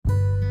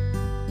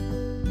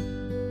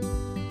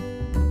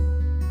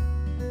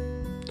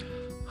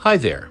Hi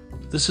there.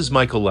 This is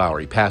Michael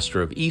Lowry,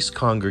 pastor of East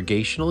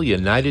Congregational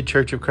United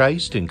Church of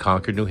Christ in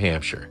Concord, New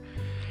Hampshire.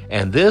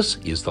 And this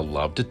is the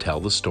Love to Tell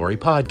the Story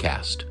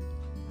podcast.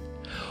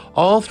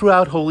 All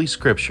throughout Holy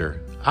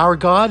Scripture, our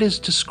God is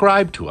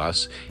described to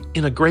us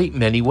in a great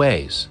many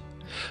ways.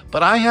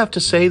 But I have to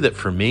say that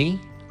for me,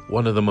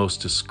 one of the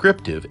most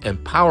descriptive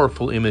and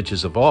powerful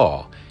images of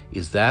all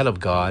is that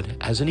of God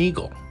as an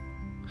eagle.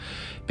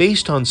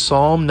 Based on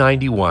Psalm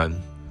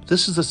 91,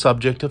 this is the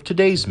subject of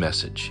today's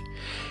message.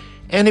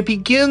 And it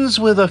begins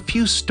with a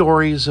few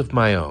stories of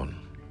my own,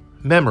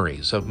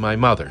 memories of my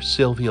mother,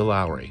 Sylvia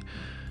Lowry,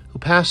 who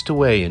passed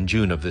away in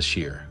June of this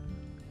year.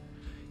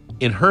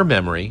 In her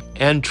memory,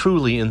 and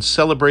truly in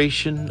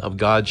celebration of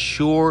God's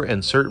sure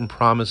and certain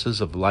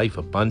promises of life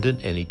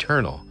abundant and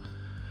eternal,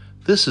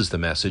 this is the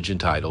message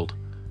entitled,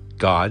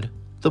 God,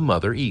 the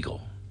Mother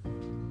Eagle.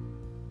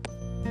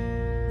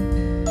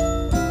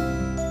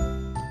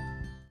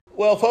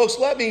 Well, folks,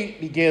 let me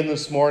begin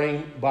this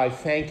morning by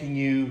thanking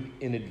you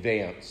in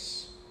advance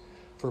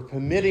for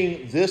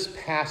permitting this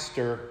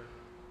pastor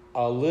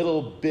a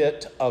little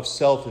bit of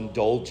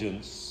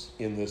self-indulgence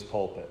in this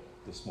pulpit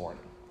this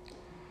morning.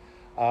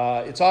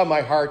 It's on my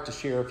heart to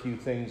share a few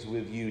things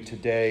with you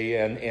today,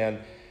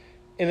 and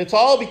it's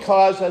all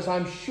because, as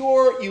I'm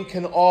sure you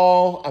can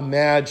all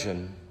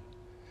imagine,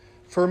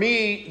 for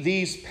me,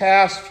 these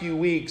past few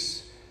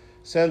weeks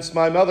since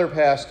my mother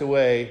passed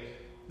away,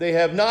 they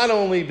have not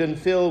only been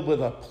filled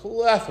with a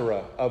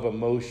plethora of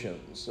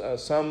emotions,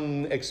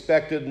 some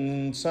expected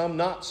and some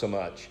not so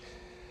much,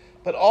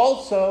 but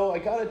also, I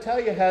got to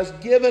tell you, has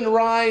given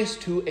rise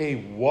to a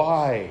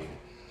wide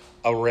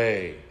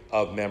array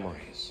of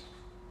memories.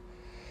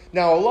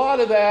 Now, a lot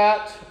of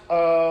that,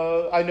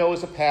 I know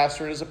as a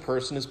pastor and as a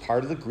person, is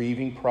part of the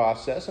grieving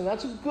process, and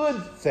that's a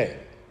good thing,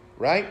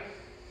 right?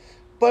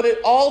 But it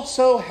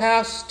also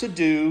has to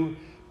do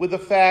with the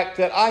fact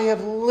that I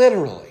have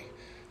literally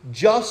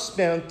just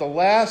spent the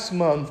last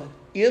month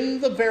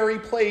in the very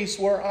place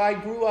where I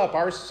grew up,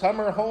 our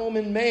summer home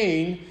in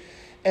Maine,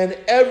 and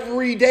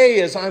every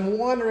day as I'm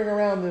wandering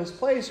around this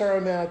place, or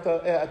I'm at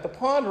the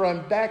pond, or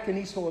I'm back in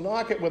East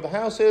Millinocket where the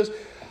house is,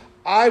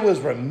 I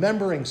was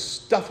remembering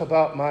stuff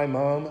about my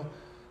mom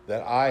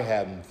that I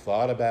hadn't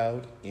thought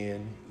about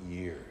in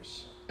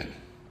years.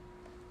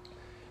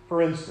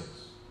 For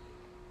instance,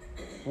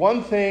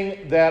 one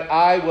thing that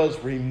I was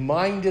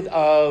reminded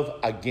of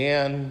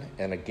again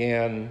and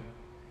again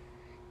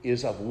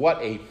is of what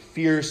a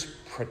fierce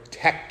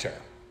protector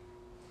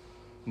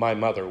my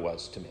mother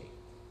was to me.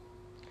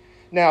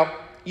 Now,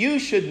 you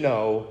should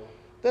know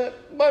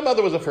that my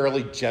mother was a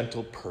fairly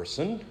gentle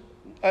person.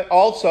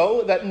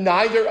 Also, that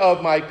neither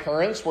of my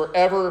parents were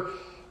ever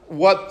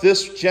what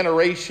this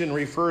generation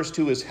refers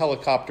to as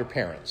helicopter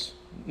parents,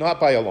 not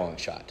by a long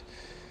shot.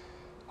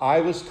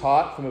 I was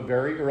taught from a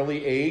very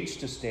early age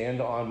to stand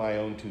on my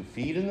own 2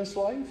 feet in this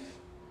life.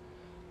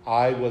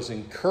 I was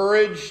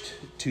encouraged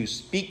to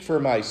speak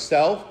for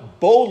myself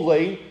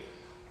boldly,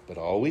 but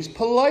always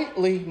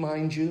politely,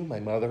 mind you. My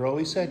mother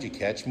always said, you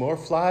catch more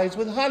flies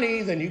with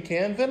honey than you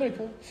can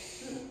vinegar.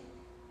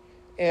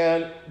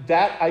 And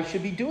that I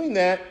should be doing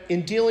that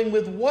in dealing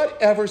with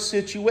whatever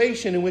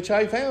situation in which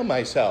I found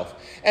myself.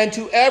 And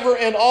to ever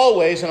and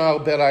always, and I'll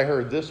bet I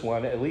heard this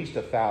one at least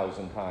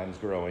 1,000 times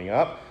growing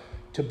up,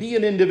 to be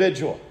an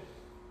individual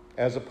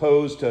as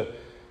opposed to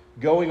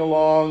going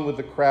along with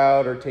the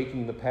crowd or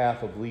taking the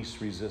path of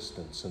least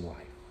resistance in life.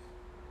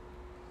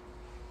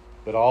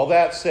 But all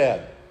that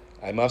said,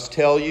 I must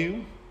tell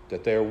you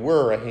that there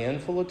were a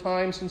handful of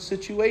times and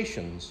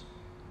situations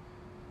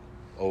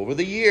over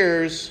the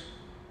years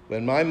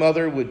when my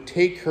mother would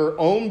take her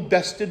own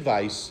best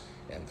advice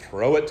and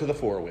throw it to the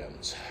four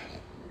winds.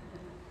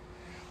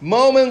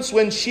 Moments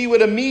when she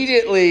would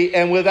immediately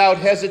and without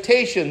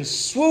hesitation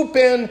swoop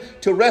in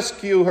to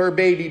rescue her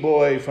baby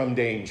boy from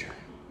danger.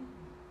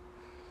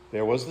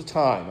 There was the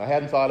time, I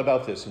hadn't thought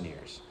about this in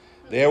years.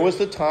 There was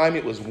the time,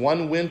 it was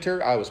one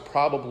winter, I was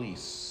probably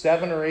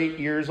 7 or 8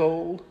 years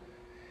old,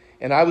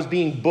 and I was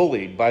being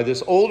bullied by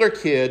this older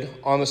kid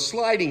on a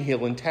sliding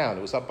hill in town.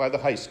 It was up by the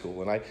high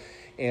school,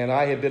 and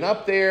I had been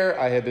up there,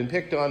 I had been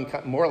picked on,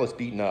 more or less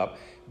beaten up,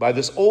 by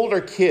this older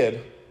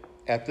kid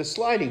at this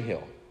sliding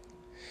hill.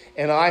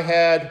 And I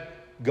had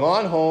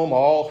gone home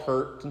all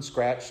hurt and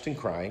scratched and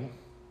crying.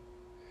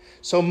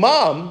 So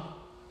Mom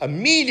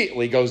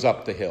immediately goes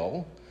up the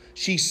hill.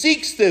 She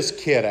seeks this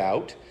kid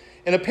out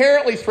and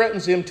apparently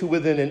threatens him to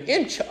within an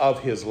inch of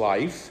his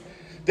life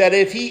that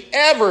if he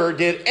ever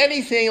did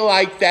anything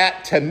like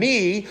that to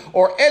me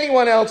or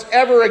anyone else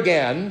ever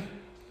again,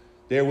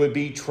 there would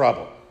be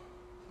trouble.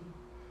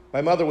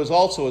 My mother was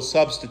also a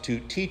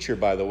substitute teacher,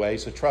 by the way,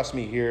 so trust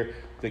me here,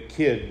 the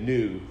kid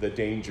knew the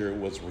danger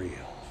was real.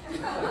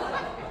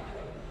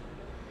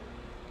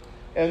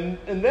 And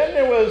then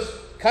there was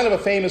kind of a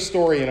famous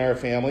story in our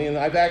family, and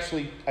I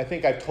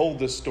think I've told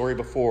this story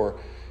before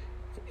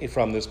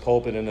from this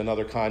pulpit in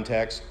another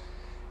context,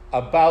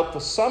 about the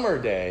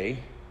summer day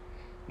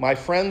my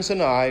friends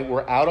and I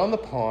were out on the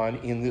pond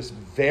in this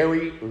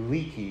very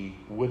leaky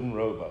wooden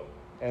rowboat.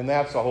 And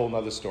that's a whole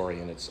other story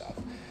in itself.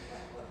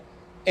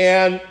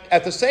 And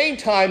at the same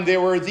time,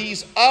 there were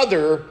these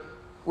other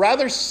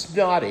rather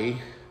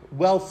snotty,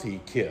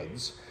 wealthy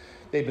kids.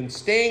 They'd been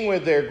staying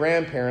with their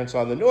grandparents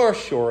on the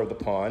north shore of the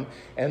pond,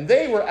 and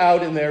they were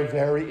out in their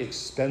very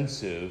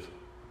expensive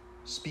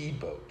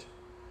speedboat.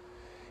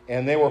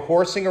 And they were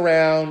horsing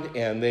around,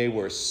 and they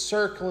were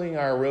circling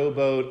our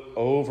rowboat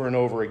over and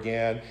over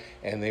again,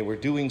 and they were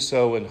doing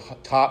so in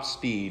top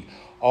speed,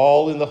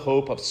 all in the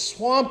hope of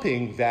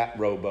swamping that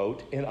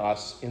rowboat and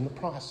us in the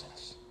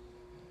process.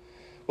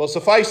 Well,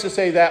 suffice to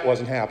say, that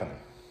wasn't happening.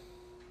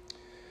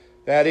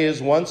 That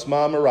is, once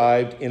Mom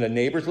arrived in a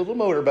neighbor's little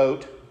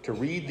motorboat to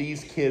read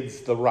these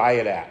kids the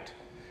riot act,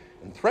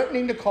 and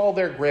threatening to call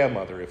their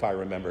grandmother, if I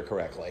remember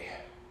correctly.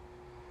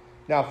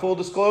 Now, full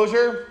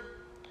disclosure,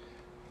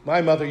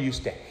 my mother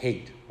used to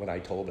hate when I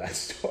told that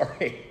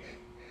story.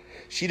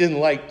 She didn't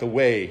like the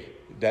way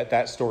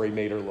that story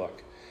made her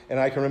look. And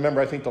I can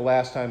remember, I think the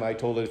last time I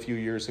told it a few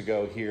years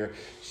ago here,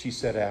 she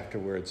said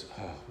afterwards,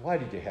 "Oh, why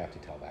did you have to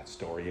tell that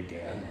story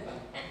again?"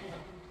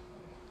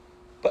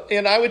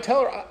 And I would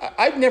tell her,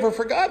 I've never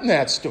forgotten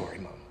that story,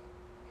 Mom.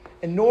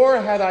 And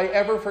nor had I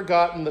ever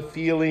forgotten the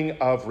feeling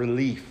of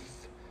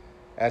relief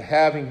at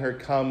having her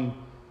come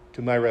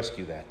to my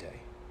rescue that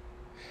day.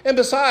 And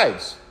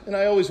besides, and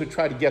I always would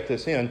try to get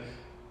this in,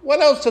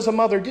 what else does a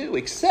mother do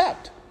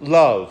except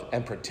love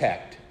and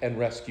protect and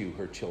rescue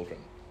her children?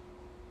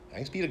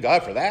 Thanks be to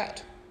God for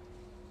that.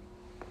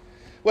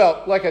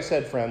 Well, like I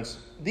said, friends,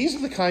 these are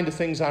the kind of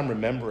things I'm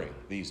remembering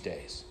these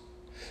days.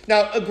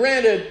 Now,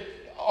 granted,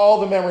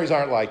 all the memories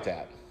aren't like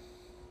that.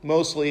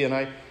 Mostly, and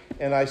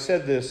I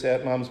said this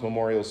at Mom's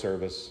memorial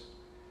service,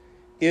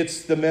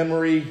 it's the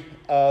memory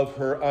of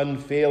her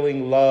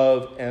unfailing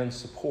love and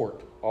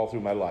support all through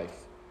my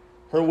life.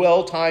 Her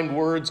well-timed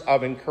words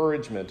of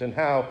encouragement, and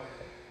how,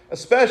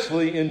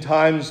 especially in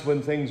times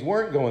when things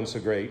weren't going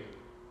so great,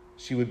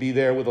 she would be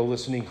there with a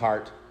listening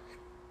heart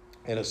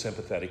and a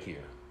sympathetic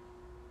ear.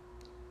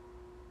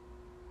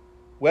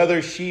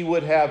 Whether she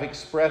would have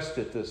expressed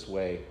it this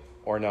way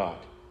or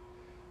not,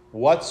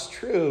 what's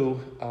true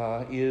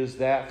is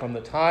that from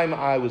the time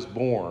I was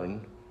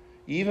born,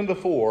 even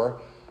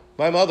before,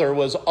 my mother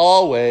was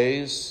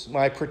always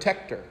my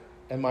protector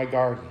and my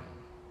guardian.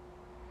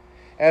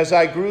 As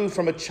I grew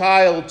from a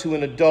child to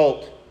an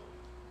adult,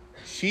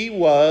 she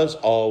was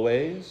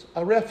always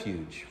a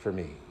refuge for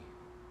me.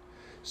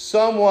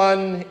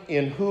 Someone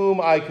in whom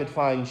I could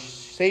find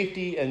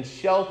safety and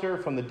shelter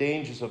from the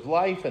dangers of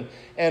life,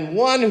 and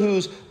one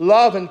whose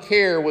love and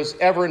care was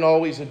ever and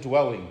always a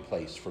dwelling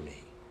place for me.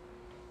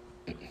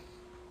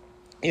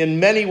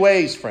 In many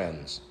ways,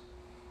 friends,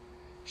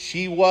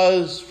 she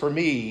was for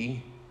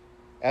me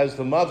as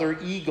the mother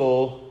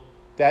eagle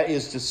that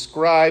is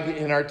described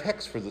in our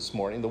text for this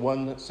morning, the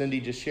one that Cindy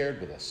just shared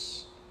with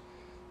us.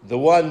 The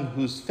one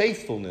whose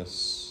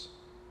faithfulness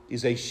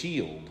is a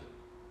shield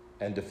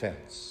and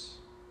defense.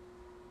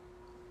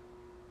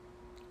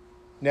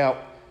 Now,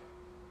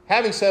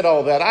 having said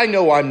all that, I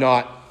know I'm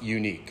not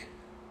unique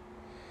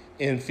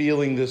in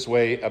feeling this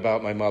way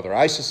about my mother.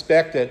 I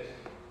suspect that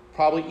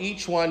probably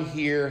each one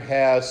here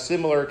has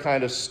similar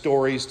kind of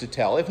stories to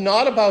tell. If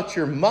not about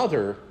your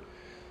mother,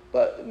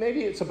 but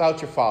maybe it's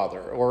about your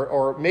father,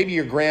 or maybe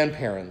your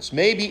grandparents.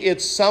 Maybe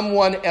it's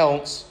someone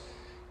else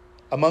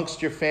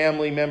amongst your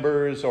family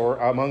members or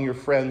among your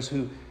friends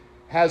who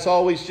has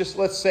always just,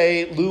 let's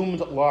say, loomed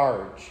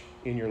large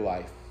in your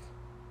life.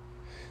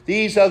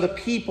 These are the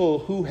people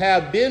who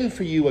have been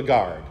for you a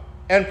guard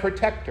and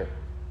protector.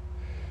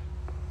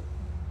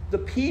 The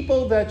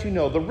people that you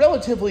know, the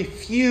relatively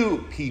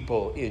few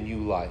people in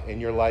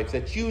your life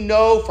that you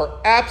know for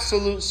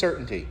absolute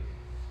certainty,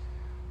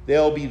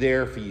 they'll be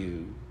there for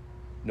you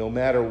no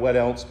matter what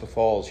else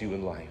befalls you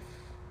in life.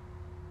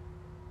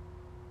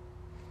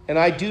 And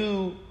I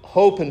do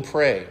hope and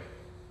pray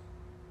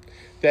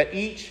that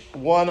each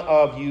one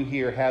of you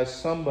here has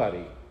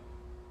somebody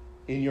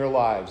in your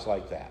lives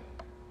like that.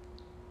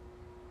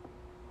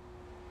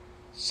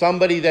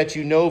 Somebody that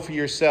you know for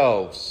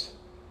yourselves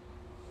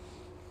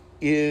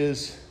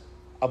is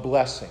a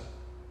blessing.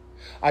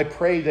 I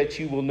pray that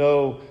you will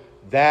know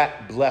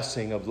that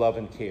blessing of love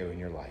and care in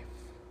your life.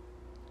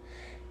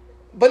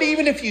 But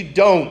even if you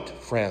don't,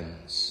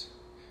 friends,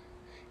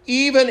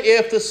 even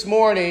if this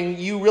morning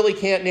you really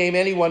can't name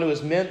anyone who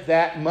has meant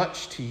that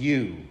much to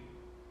you,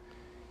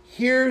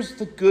 here's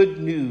the good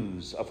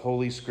news of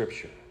Holy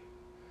Scripture.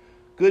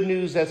 Good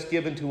news that's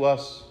given to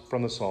us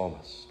from the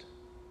psalmist.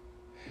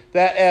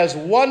 That as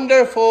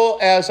wonderful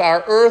as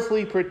our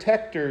earthly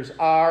protectors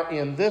are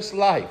in this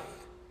life,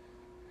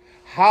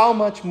 how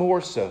much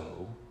more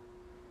so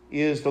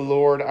is the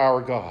Lord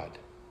our God,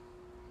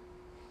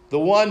 the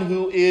one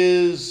who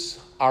is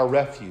our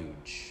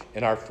refuge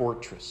and our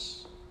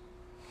fortress,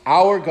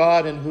 our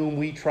God in whom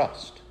we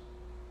trust,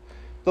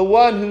 the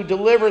one who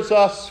delivers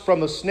us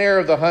from the snare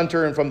of the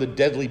hunter and from the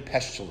deadly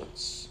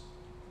pestilence,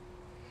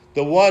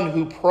 the one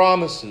who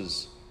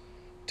promises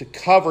to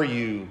cover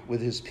you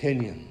with his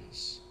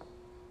pinions,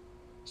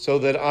 so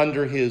that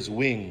under his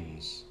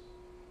wings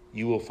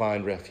you will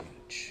find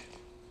refuge.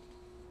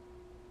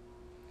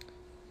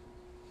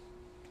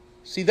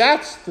 See,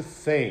 that's the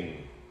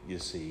thing, you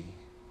see.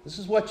 This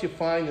is what you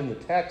find in the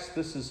text.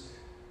 This is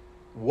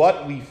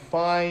what we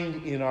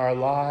find in our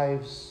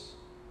lives,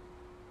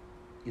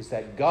 is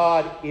that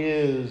God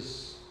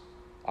is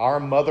our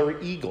mother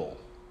eagle,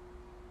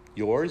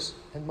 yours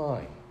and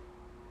mine.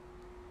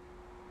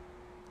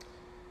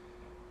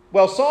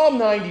 Well, Psalm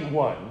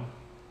 91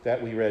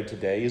 that we read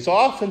today is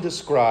often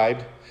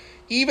described,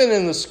 even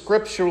in the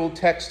scriptural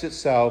text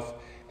itself,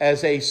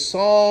 as a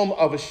psalm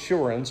of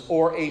assurance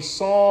or a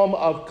psalm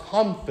of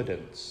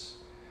confidence.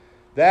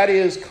 That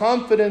is,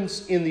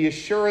 confidence in the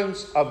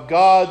assurance of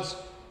God's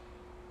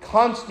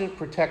constant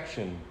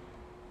protection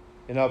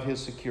and of his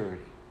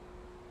security.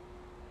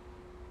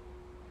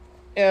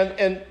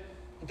 And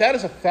that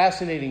is a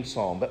fascinating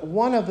psalm, but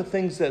one of the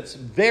things that's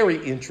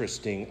very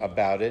interesting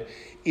about it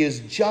is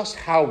just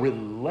how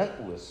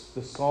relentless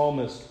the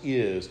psalmist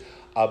is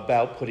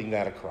about putting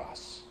that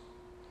across.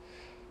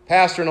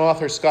 Pastor and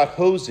author Scott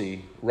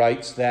Hosey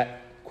writes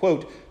that,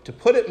 quote, "To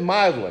put it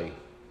mildly,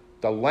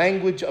 the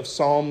language of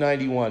Psalm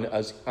 91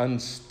 is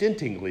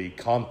unstintingly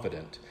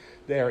confident.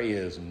 There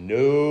is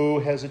no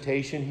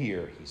hesitation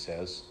here," he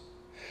says.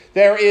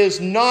 There is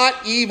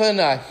not even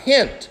a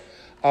hint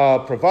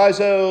of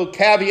proviso,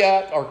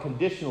 caveat, or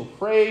conditional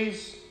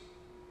phrase.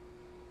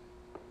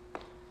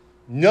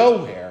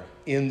 Nowhere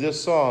in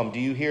this psalm do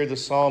you hear the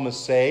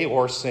psalmist say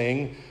or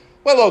sing,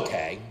 well,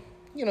 okay,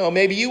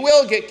 maybe you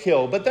will get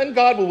killed, but then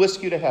God will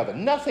whisk you to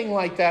heaven. Nothing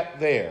like that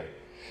there.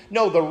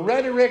 No, the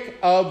rhetoric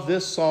of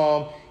this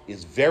psalm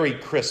is very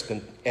crisp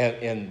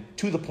and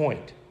to the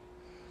point.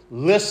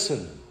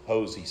 Listen,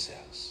 Hosey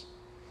says,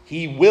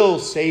 he will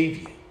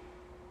save you.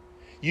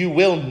 You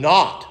will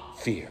not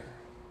fear.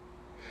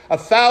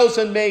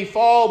 1,000 may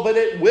fall, but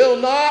it will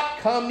not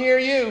come near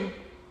you.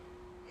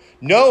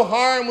 No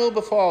harm will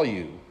befall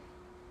you.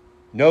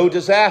 No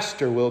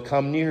disaster will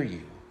come near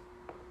you.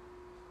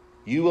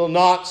 You will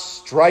not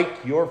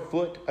strike your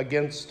foot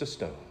against a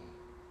stone.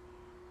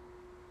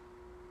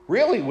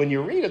 Really, when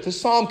you read it, the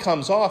psalm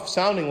comes off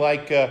sounding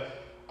like an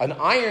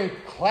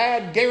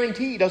ironclad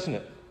guarantee, doesn't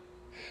it?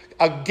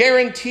 A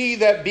guarantee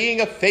that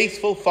being a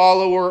faithful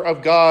follower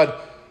of God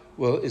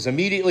is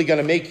immediately going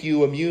to make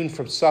you immune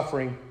from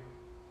suffering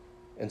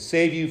and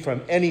save you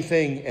from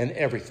anything and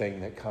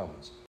everything that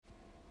comes.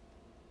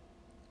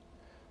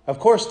 Of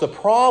course, the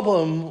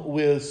problem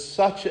with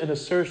such an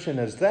assertion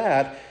as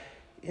that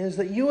is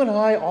that you and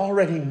I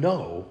already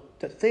know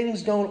that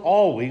things don't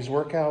always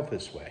work out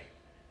this way.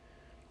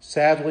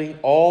 Sadly,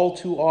 all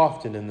too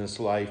often in this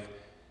life,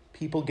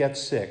 people get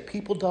sick,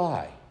 people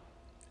die,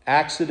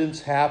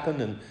 accidents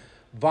happen, and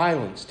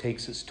violence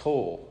takes its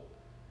toll.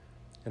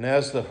 And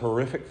as the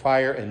horrific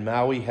fire in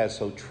Maui has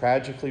so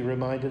tragically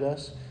reminded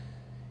us,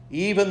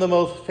 even the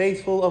most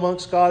faithful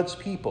amongst God's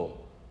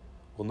people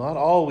will not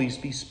always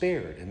be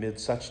spared amid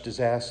such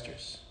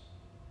disasters.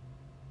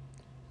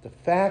 The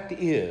fact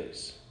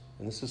is,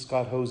 and this is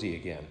Scott Hosey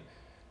again,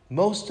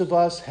 most of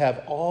us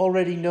have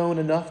already known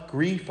enough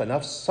grief,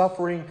 enough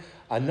suffering,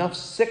 enough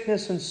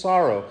sickness and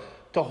sorrow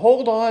to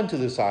hold on to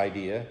this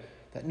idea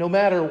that no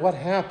matter what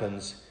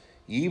happens,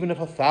 even if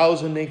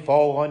 1,000 may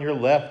fall on your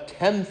left,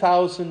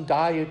 10,000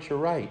 die at your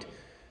right,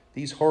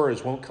 these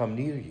horrors won't come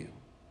near you.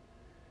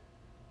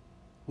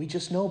 We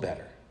just know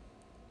better.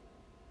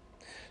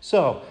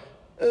 So,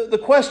 the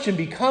question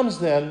becomes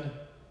then,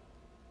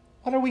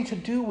 what are we to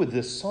do with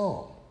this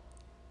psalm?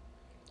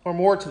 Or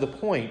more to the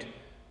point,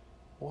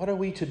 what are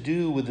we to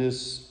do with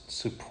this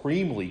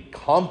supremely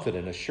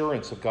confident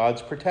assurance of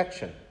God's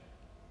protection?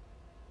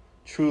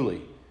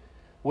 Truly,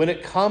 when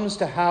it comes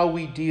to how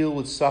we deal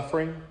with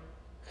suffering,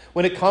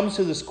 when it comes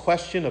to this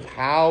question of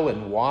how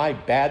and why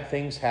bad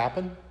things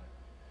happen,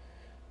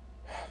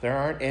 there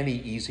aren't any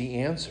easy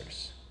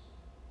answers.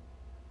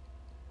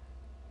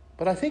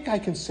 But I think I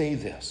can say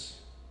this,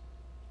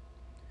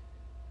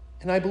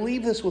 and I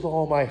believe this with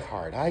all my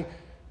heart. I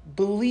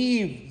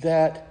believe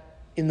that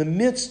in the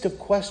midst of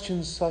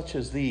questions such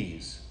as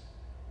these,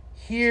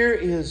 here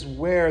is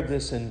where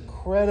this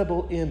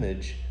incredible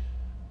image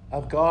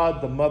of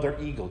God, the mother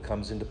eagle,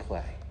 comes into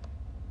play.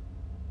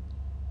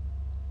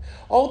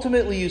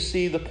 Ultimately, you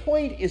see, the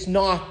point is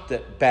not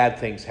that bad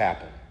things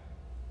happen.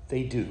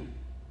 They do.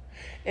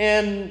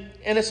 And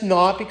it's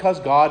not because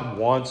God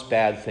wants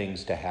bad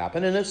things to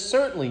happen, and it's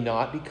certainly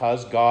not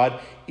because God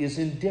is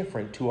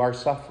indifferent to our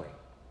suffering.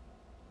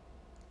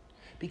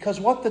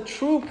 Because what the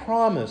true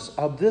promise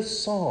of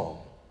this psalm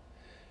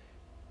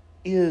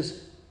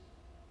is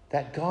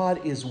that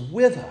God is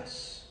with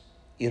us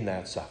in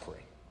that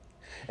suffering.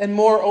 And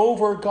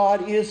moreover,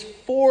 God is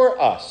for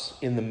us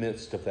in the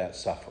midst of that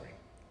suffering.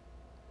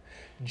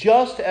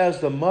 Just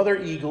as the mother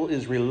eagle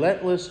is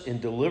relentless in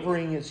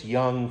delivering its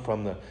young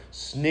from the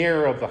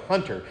snare of the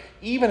hunter,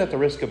 even at the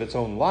risk of its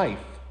own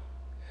life,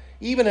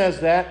 even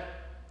as that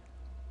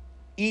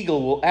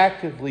eagle will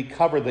actively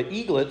cover the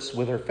eaglets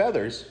with her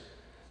feathers,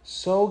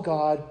 so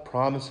God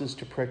promises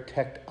to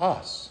protect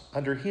us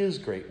under his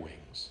great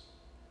wings.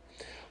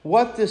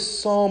 What this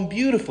psalm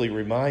beautifully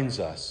reminds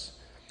us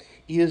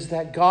is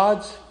that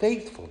God's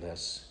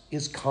faithfulness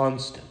is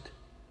constant.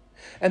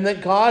 and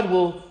that God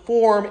will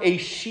form a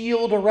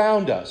shield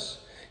around us.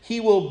 He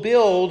will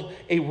build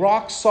a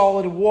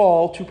rock-solid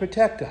wall to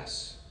protect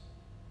us.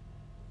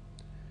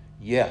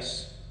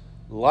 Yes,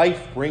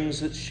 life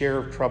brings its share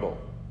of trouble.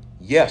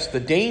 Yes, the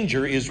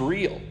danger is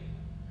real.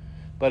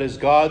 But as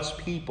God's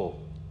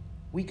people,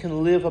 we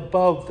can live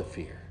above the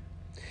fear.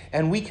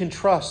 And we can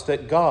trust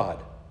that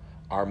God,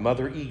 our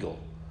mother eagle,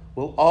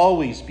 will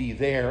always be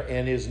there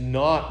and is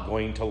not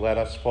going to let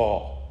us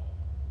fall.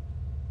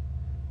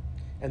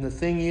 And the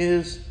thing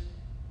is,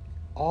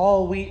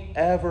 all we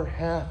ever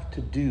have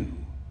to do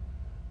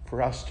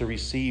for us to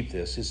receive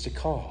this is to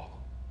call.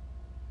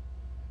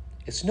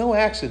 It's no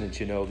accident,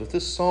 that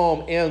this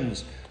psalm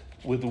ends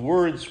with the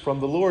words from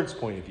the Lord's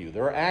point of view.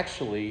 There are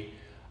actually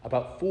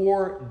about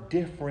 4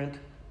 different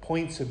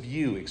points of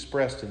view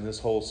expressed in this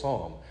whole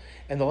psalm.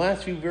 And the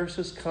last few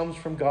verses comes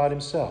from God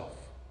himself.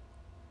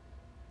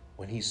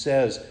 When he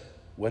says,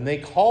 when they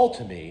call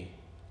to me,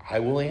 I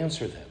will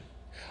answer them.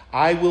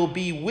 I will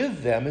be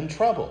with them in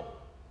trouble.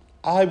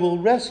 I will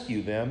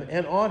rescue them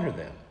and honor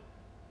them.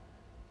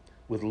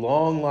 With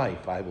long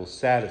life I will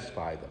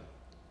satisfy them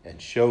and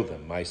show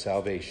them my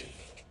salvation.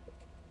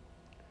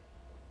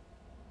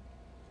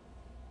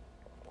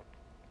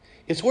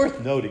 It's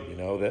worth noting,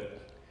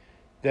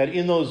 that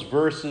in those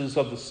verses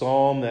of the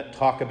psalm that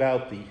talk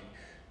about the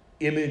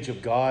image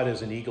of God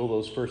as an eagle,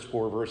 those first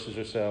 4 verses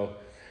or so,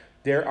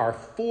 there are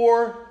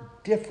 4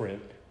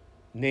 different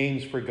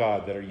names for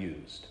God that are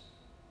used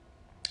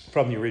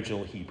from the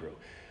original Hebrew.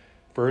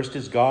 First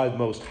is God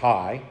Most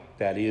High,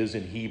 that is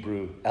in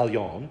Hebrew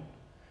Elyon.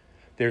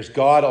 There's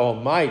God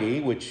Almighty,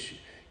 which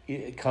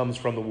comes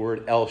from the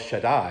word El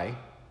Shaddai.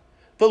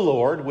 The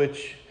Lord,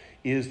 which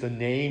is the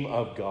name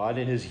of God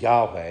and is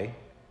Yahweh.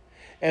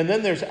 And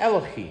then there's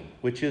Elohim,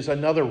 which is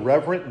another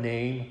reverent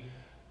name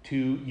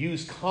to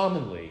use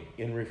commonly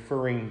in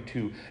referring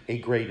to a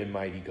great and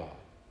mighty God.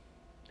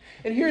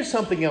 And here's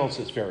something else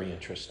that's very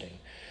interesting.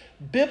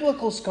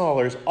 Biblical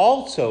scholars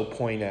also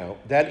point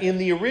out that in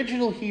the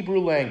original Hebrew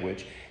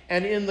language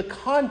and in the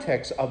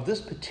context of this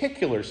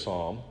particular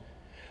psalm,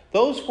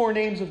 those 4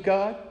 names of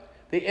God,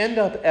 they end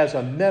up as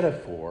a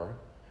metaphor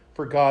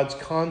for God's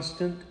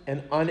constant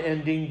and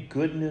unending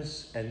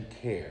goodness and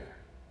care.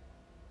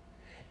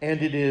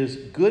 And it is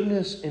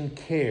goodness and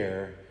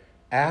care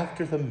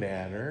after the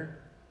manner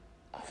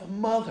of a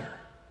mother.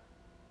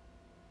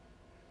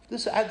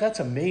 That's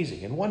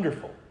amazing and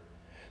wonderful.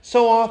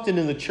 So often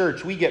in the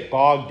church, we get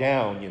bogged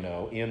down,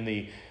 in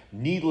the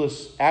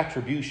needless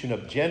attribution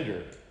of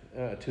gender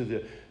to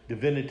the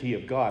divinity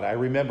of God. I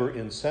remember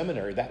in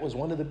seminary, that was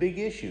one of the big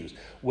issues,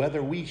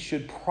 whether we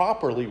should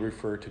properly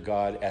refer to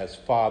God as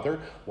Father,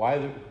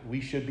 why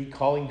we should be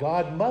calling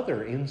God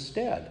Mother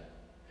instead,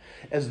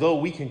 as though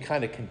we can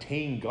kind of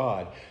contain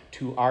God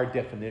to our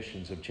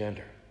definitions of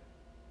gender.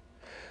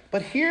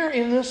 But here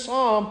in this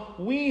psalm,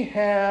 we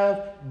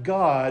have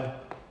God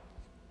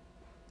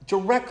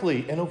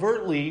directly and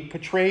overtly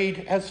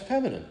portrayed as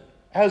feminine,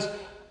 as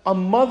a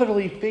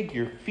motherly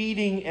figure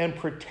feeding and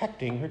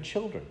protecting her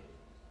children.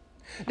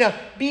 Now,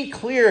 be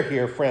clear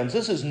here, friends,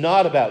 this is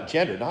not about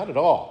gender, not at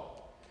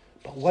all.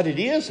 But what it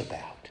is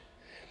about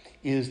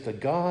is the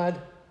God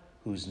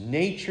whose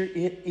nature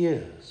it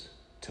is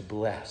to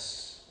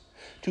bless,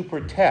 to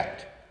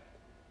protect,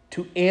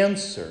 to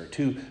answer,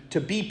 to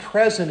be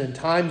present in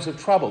times of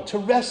trouble, to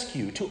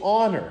rescue, to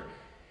honor,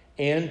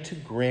 and to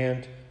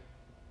grant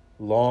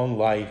long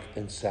life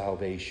and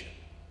salvation.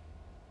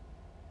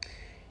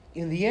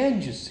 In the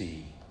end, you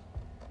see,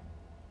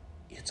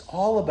 it's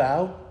all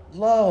about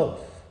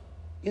love.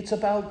 It's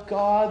about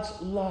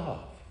God's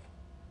love.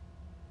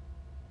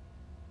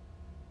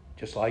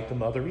 Just like the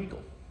mother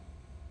eagle.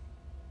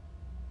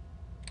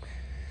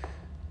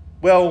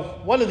 Well,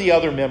 one of the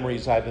other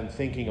memories I've been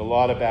thinking a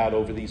lot about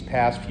over these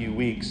past few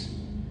weeks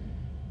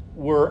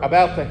were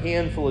about the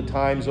handful of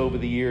times over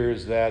the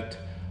years that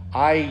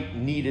I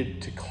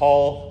needed to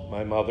call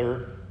my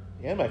mother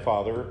and my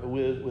father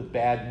with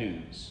bad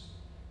news.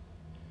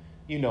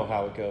 You know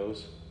how it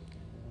goes.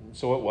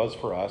 So it was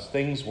for us.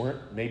 Things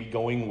weren't maybe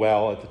going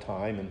well at the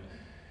time, and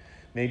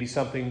maybe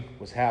something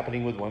was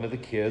happening with one of the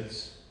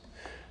kids.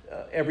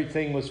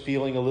 Everything was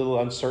feeling a little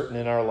uncertain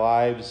in our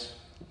lives.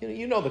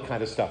 You know the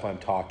kind of stuff I'm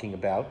talking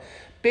about.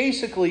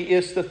 Basically,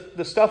 it's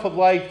the stuff of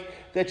life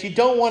that you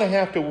don't want to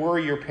have to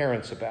worry your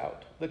parents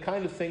about. The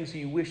kind of things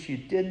you wish you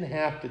didn't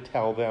have to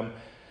tell them,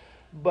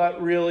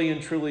 but really and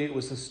truly it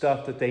was the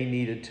stuff that they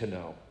needed to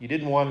know. You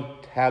didn't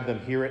want to have them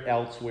hear it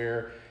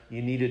elsewhere.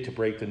 You needed to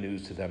break the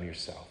news to them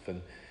yourself.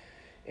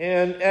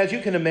 And as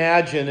you can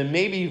imagine, and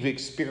maybe you've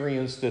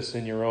experienced this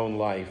in your own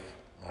life,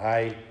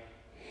 I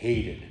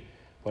hated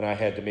when I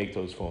had to make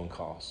those phone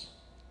calls.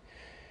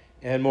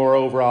 And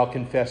moreover, I'll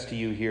confess to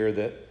you here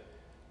that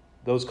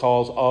those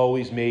calls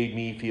always made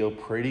me feel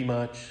pretty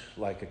much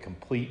like a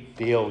complete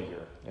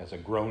failure as a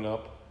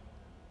grown-up,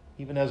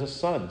 even as a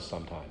son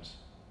sometimes.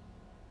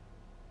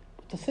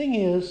 But the thing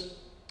is,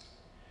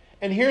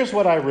 and here's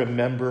what I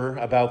remember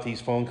about these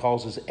phone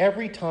calls, is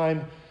every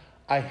time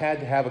I had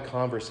to have a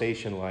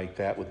conversation like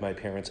that with my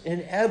parents,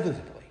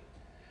 inevitably,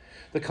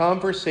 The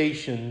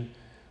conversation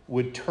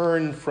would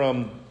turn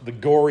from the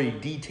gory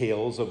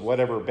details of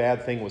whatever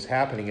bad thing was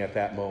happening at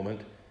that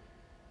moment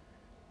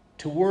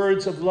to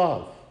words of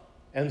love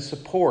and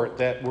support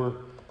that were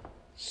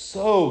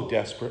so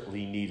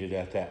desperately needed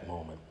at that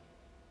moment.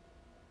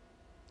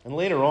 And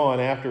later on,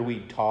 after we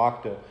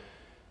talked,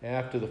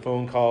 after the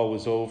phone call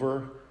was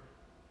over,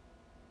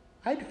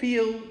 I'd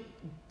feel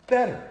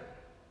better.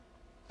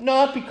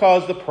 Not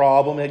because the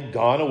problem had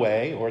gone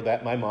away or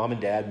that my mom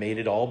and dad made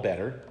it all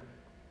better,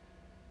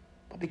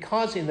 but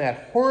because in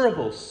that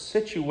horrible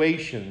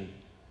situation,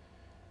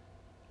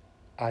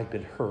 I'd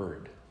been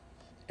heard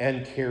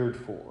and cared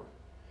for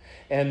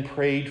and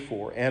prayed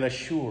for and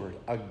assured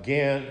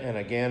again and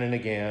again and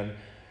again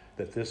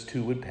that this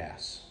too would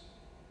pass.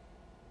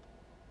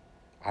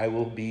 I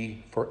will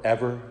be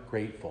forever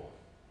grateful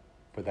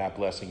for that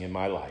blessing in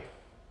my life.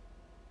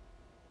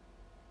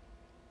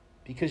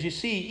 Because you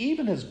see,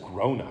 even as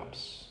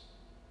grown-ups,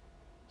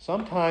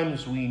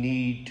 sometimes we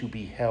need to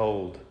be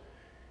held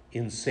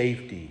in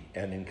safety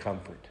and in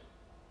comfort.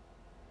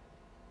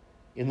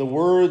 In the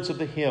words of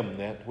the hymn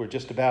that we're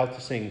just about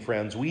to sing,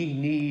 friends, we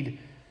need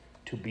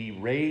to be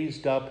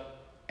raised up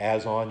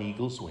as on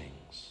eagle's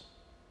wings.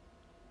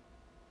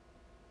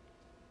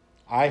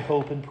 I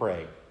hope and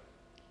pray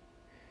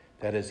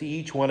that as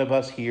each one of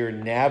us here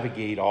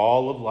navigate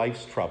all of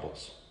life's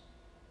troubles,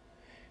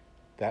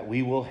 that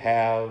we will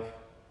have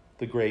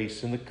the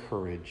grace and the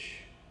courage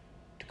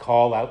to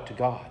call out to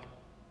God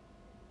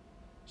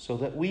so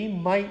that we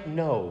might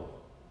know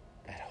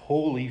that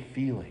holy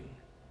feeling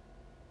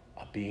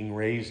of being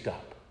raised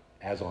up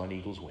as on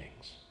eagle's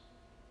wings.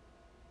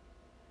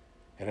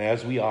 And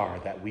as we are,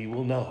 that we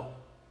will know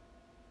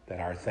that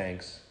our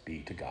thanks be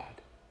to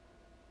God.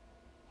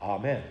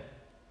 Amen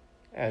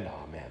and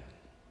amen.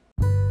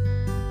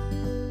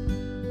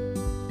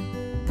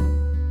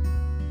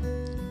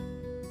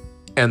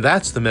 And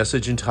that's the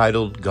message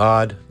entitled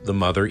God the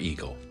Mother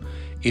Eagle.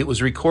 It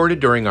was recorded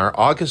during our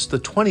August the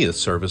 20th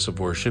service of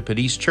worship at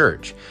East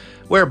Church,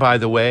 where, by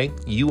the way,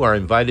 you are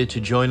invited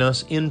to join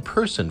us in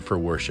person for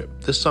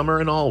worship this summer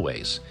and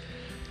always.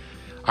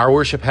 Our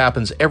worship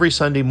happens every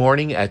Sunday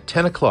morning at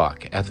 10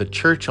 o'clock at the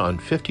church on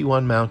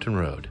 51 Mountain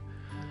Road,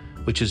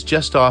 which is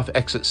just off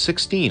exit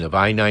 16 of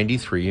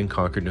I-93 in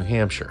Concord, New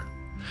Hampshire.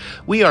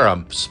 We are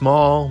a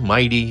small,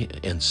 mighty,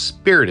 and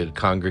spirited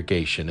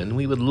congregation, and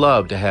we would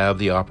love to have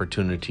the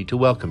opportunity to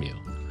welcome you.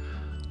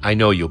 I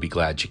know you'll be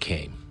glad you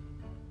came.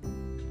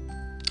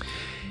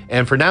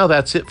 And for now,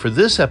 that's it for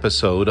this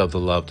episode of the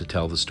Love to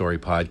Tell the Story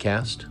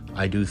podcast.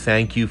 I do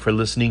thank you for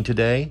listening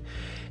today,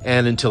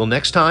 and until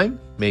next time,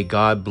 may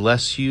God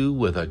bless you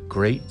with a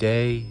great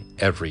day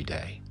every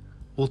day.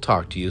 We'll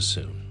talk to you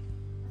soon.